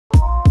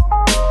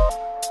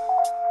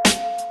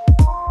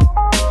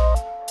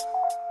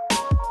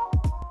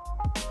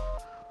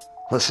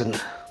Listen,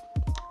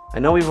 I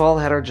know we've all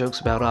had our jokes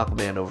about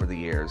Aquaman over the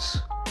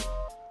years.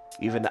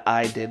 Even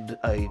I did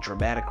a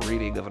dramatic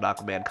reading of an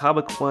Aquaman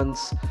comic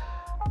once,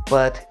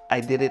 but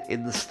I did it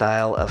in the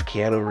style of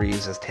Keanu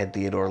Reeves as Ted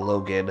Theodore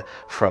Logan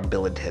from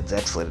Bill and Ted's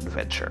Excellent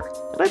Adventure.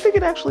 And I think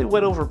it actually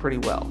went over pretty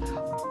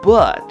well.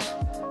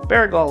 But,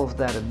 bearing all of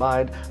that in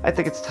mind, I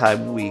think it's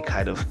time we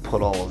kind of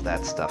put all of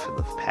that stuff in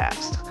the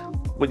past.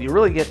 When you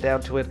really get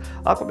down to it,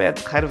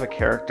 Aquaman's kind of a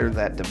character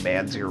that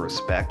demands your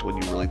respect when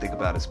you really think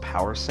about his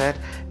power set,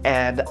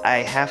 and I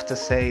have to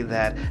say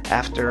that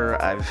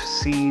after I've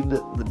seen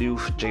the new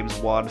James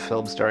Wan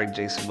film starring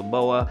Jason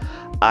Momoa,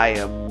 I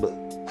am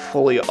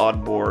fully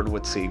on board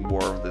with seeing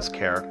more of this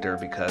character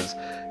because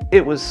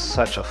it was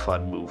such a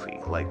fun movie.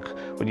 Like,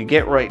 when you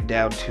get right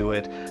down to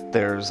it,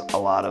 there's a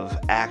lot of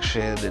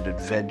action and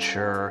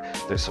adventure,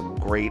 there's some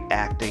great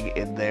acting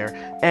in there,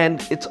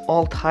 and it's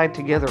all tied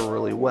together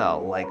really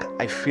well. Like,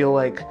 I feel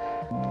like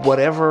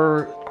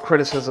whatever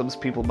criticisms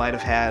people might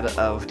have had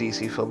of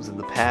DC films in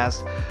the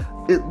past,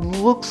 it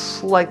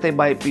looks like they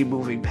might be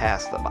moving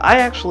past them. I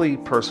actually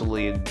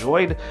personally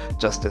enjoyed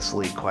Justice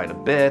League quite a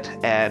bit,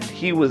 and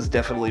he was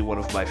definitely one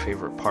of my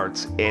favorite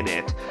parts in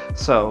it.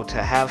 So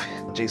to have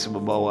Jason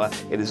Momoa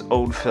in his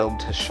own film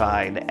to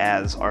shine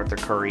as Arthur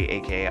Curry,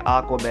 aka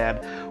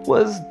Aquaman,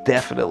 was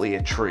definitely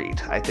a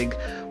treat. I think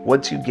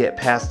once you get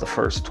past the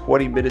first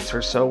 20 minutes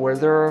or so, where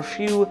there are a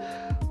few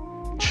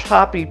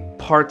choppy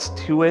parts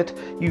to it,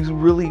 you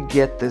really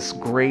get this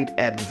great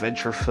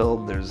adventure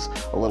film. There's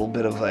a little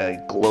bit of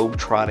a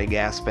globe-trotting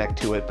aspect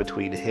to it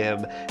between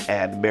him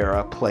and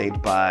Mera,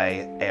 played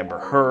by Amber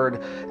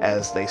Heard,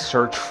 as they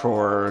search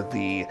for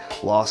the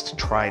lost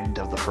trident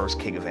of the first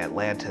King of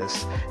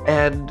Atlantis.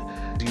 And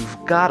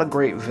you've got a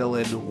great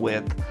villain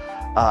with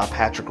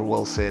Patrick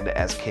Wilson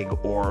as King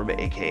Orm,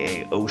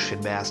 aka Ocean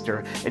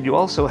Master, and you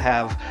also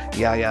have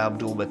Yahya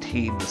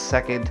Abdul-Mateen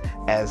II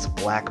as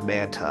Black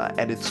Manta,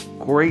 and it's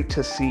great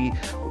to see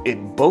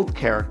in both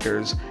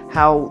characters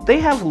how they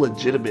have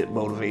legitimate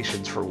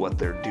motivations for what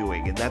they're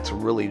doing, and that's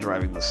really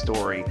driving the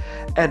story,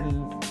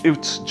 and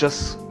it's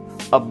just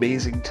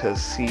amazing to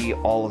see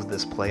all of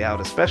this play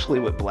out, especially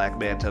with Black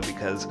Manta,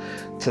 because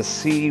to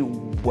see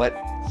what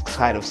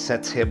kind of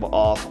sets him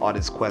off on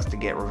his quest to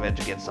get revenge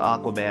against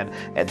Aquaman,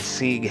 and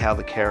seeing how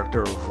the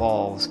character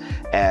evolves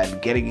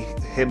and getting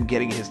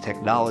his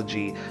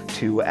technology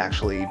to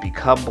actually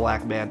become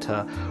Black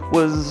Manta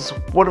was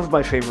one of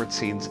my favorite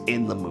scenes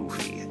in the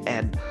movie.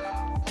 And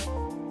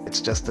it's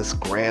just this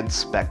grand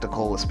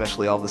spectacle,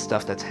 especially all the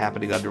stuff that's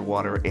happening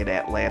underwater in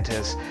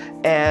Atlantis.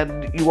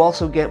 And you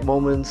also get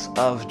moments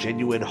of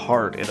genuine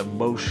heart and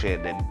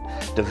emotion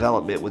and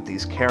development with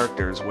these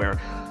characters, where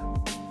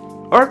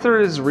Arthur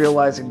is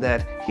realizing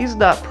that he's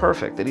not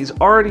perfect, and he's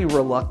already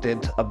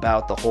reluctant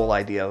about the whole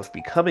idea of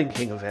becoming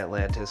King of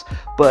Atlantis,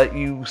 but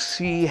you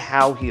see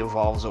how he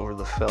evolves over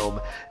the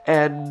film,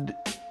 and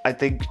I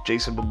think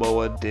Jason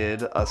Momoa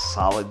did a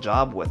solid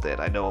job with it.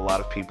 I know a lot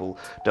of people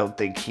don't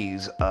think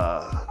he's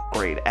a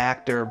great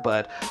actor,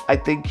 but I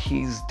think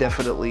he's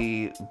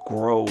definitely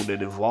grown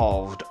and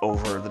evolved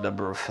over the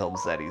number of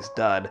films that he's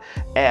done,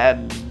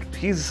 and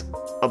he's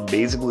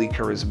amazingly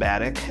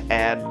charismatic,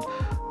 and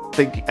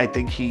I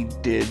think he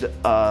did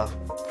a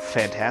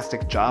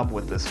fantastic job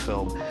with this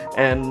film.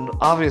 And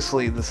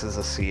obviously this is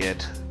a see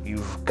it.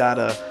 You've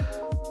gotta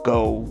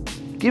go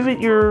give it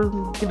your,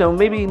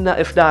 maybe not,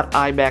 if not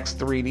IMAX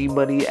 3D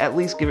money, at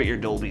least give it your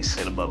Dolby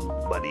Cinema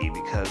money,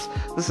 because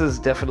this is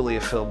definitely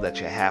a film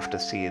that you have to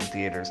see in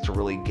theaters to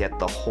really get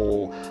the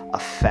whole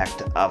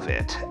effect of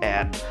it.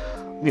 And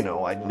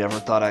I never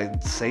thought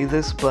I'd say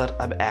this, but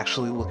I'm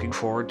actually looking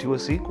forward to a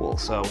sequel.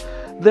 So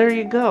there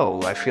you go.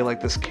 I feel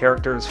like this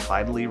character is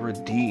finally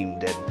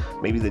redeemed,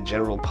 and maybe the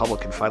general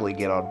public can finally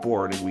get on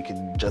board, and we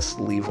can just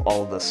leave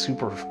all the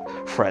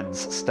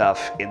Superfriends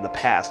stuff in the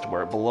past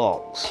where it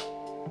belongs.